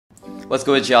What's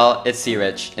good, y'all? It's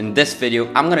C-Rich. In this video,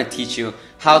 I'm gonna teach you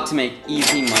how to make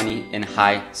easy money in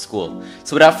high school.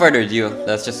 So without further ado,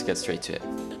 let's just get straight to it.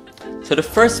 So the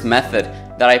first method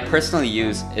that I personally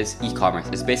use is e-commerce.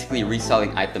 It's basically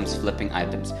reselling items, flipping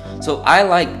items. So I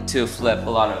like to flip a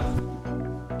lot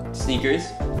of sneakers.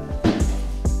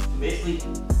 Basically,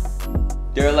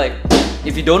 they're like,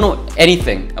 if you don't know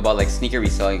anything about like sneaker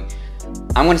reselling,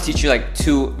 I'm going to teach you like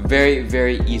two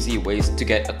very easy ways to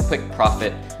get a quick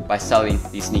profit by selling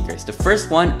these sneakers. The first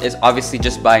one is obviously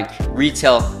just buying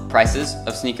retail prices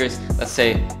of sneakers. Let's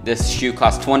say this shoe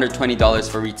costs $220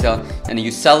 for retail and you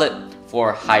sell it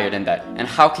for higher than that. And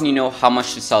how can you know how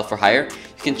much to sell for higher?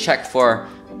 You can check for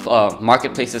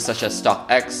marketplaces such as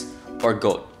StockX or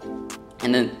GOAT.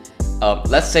 And then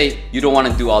let's say you don't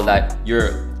want to do all that,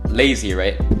 you're lazy,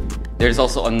 right? There's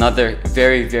also another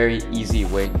very easy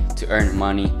way to earn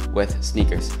money with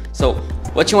sneakers. So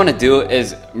what you want to do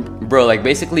is, like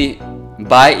basically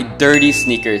buy dirty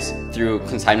sneakers through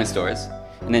consignment stores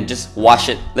and then just wash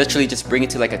it, literally just bring it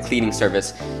to like a cleaning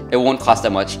service. It won't cost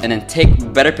that much, and then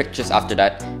take better pictures after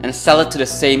that and sell it to the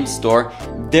same store.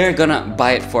 They're gonna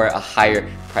buy it for a higher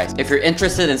price. If you're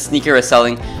interested in sneaker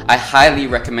reselling, I highly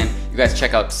recommend you guys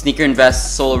check out Sneaker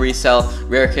Invest, Soul Resell,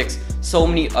 Rare Kicks, so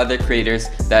many other creators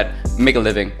that make a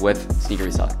living with sneaker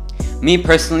reselling. Me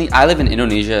personally, I live in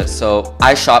Indonesia, so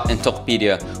I shop in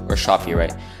Tokopedia or Shopee,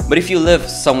 right? But if you live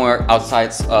somewhere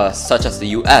outside, such as the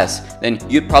US, then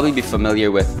you'd probably be familiar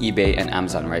with eBay and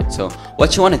Amazon, right? So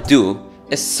what you want to do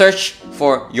is search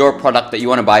for your product that you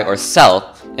want to buy or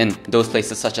sell in those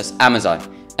places such as Amazon.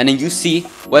 And then you see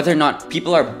whether or not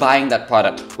people are buying that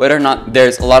product, whether or not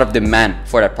there's a lot of demand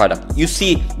for that product. You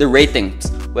see the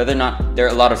ratings, whether or not there are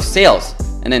a lot of sales.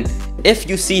 And then if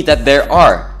you see that there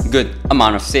are good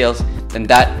amount of sales, then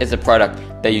that is a product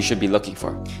that you should be looking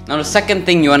for. Now the second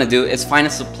thing you want to do is find a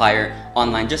supplier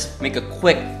online. Just make a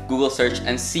quick Google search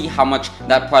and see how much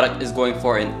that product is going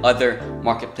for in other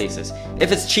marketplaces.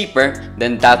 If it's cheaper,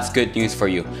 then that's good news for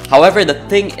you. However, the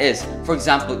thing is, for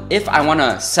example, if I want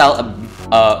to sell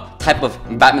a type of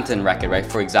badminton racket, right,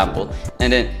 for example,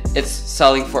 and then it's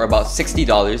selling for about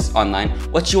 $60 online,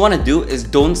 what you want to do is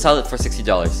don't sell it for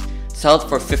 $60. Sell it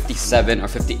for $57 or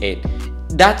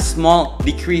 $58. That small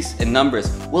decrease in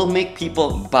numbers will make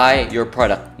people buy your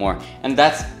product more, and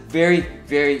that's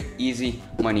very easy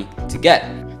money to get.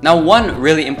 Now one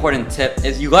really important tip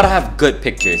is you gotta have good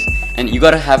pictures and you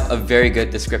gotta have a very good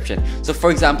description. So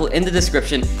for example, in the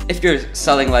description, if you're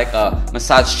selling like a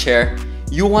massage chair,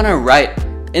 you wanna write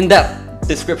in that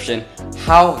description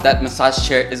how that massage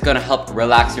chair is gonna help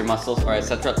relax your muscles or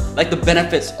etc. Like the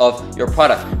benefits of your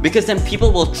product, because then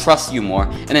people will trust you more.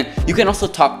 And then you can also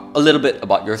talk a little bit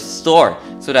about your store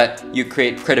so that you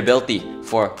create credibility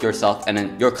for yourself, and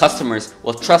then your customers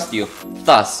will trust you,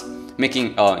 thus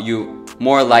making you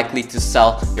more likely to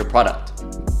sell your product.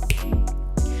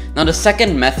 Now the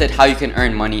second method how you can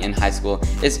earn money in high school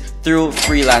is through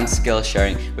freelance skill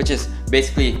sharing, which is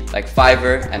basically like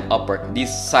Fiverr and Upwork.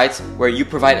 These sites where you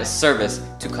provide a service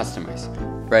to customers,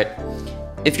 right?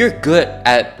 If you're good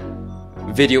at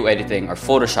video editing or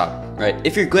Photoshop, right?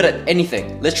 If you're good at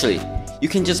anything, literally, you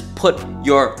can just put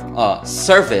your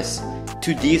service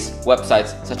to these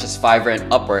websites such as Fiverr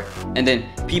and Upwork, and then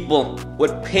people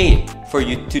would pay for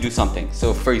you to do something.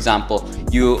 So for example,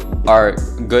 you are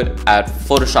good at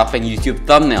photoshopping YouTube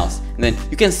thumbnails, and then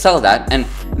you can sell that, and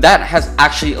that has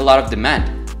actually a lot of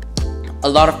demand. A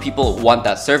lot of people want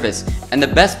that service, and the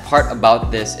best part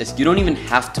about this is you don't even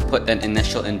have to put an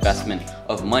initial investment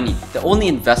of money. The only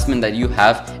investment that you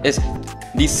have is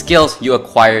these skills you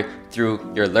acquire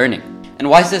through your learning. And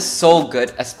why is this so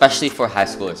good, especially for high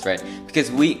schoolers, right?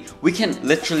 Because we can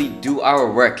literally do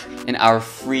our work in our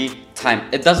free time.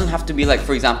 It doesn't have to be like,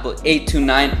 for example, 8 to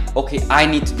 9, okay, I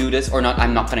need to do this or not,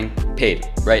 I'm not getting paid,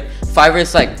 right? Fiverr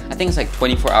is like, I think it's like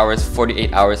 24 hours,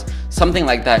 48 hours, something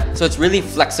like that. So it's really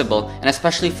flexible, and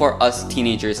especially for us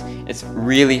teenagers, it's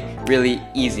really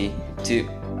easy to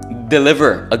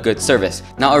deliver a good service.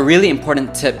 Now a really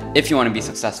important tip if you want to be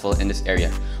successful in this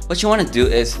area, what you want to do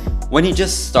is when you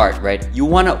just start, right, you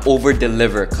want to over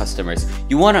deliver customers.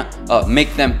 You want to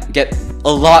make them get a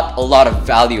lot of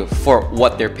value for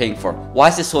what they're paying for. Why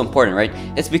is this so important, right?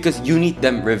 It's because you need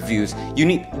them reviews, you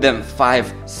need them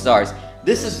 5 stars.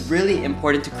 This is really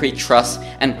important to create trust,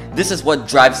 and this is what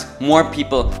drives more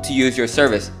people to use your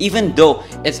service, even though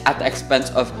it's at the expense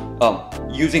of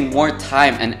using more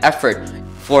time and effort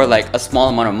for like a small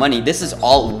amount of money. This is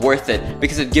all worth it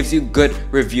because it gives you good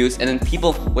reviews, and then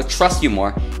people will trust you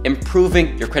more,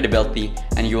 improving your credibility,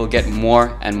 and you will get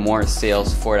more and more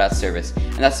sales for that service.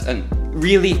 And that's a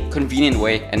really convenient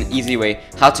way and easy way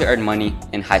how to earn money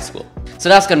in high school. So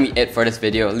that's gonna be it for this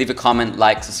video. Leave a comment,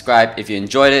 like, subscribe if you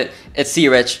enjoyed it. It's C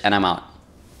Rich, and I'm out.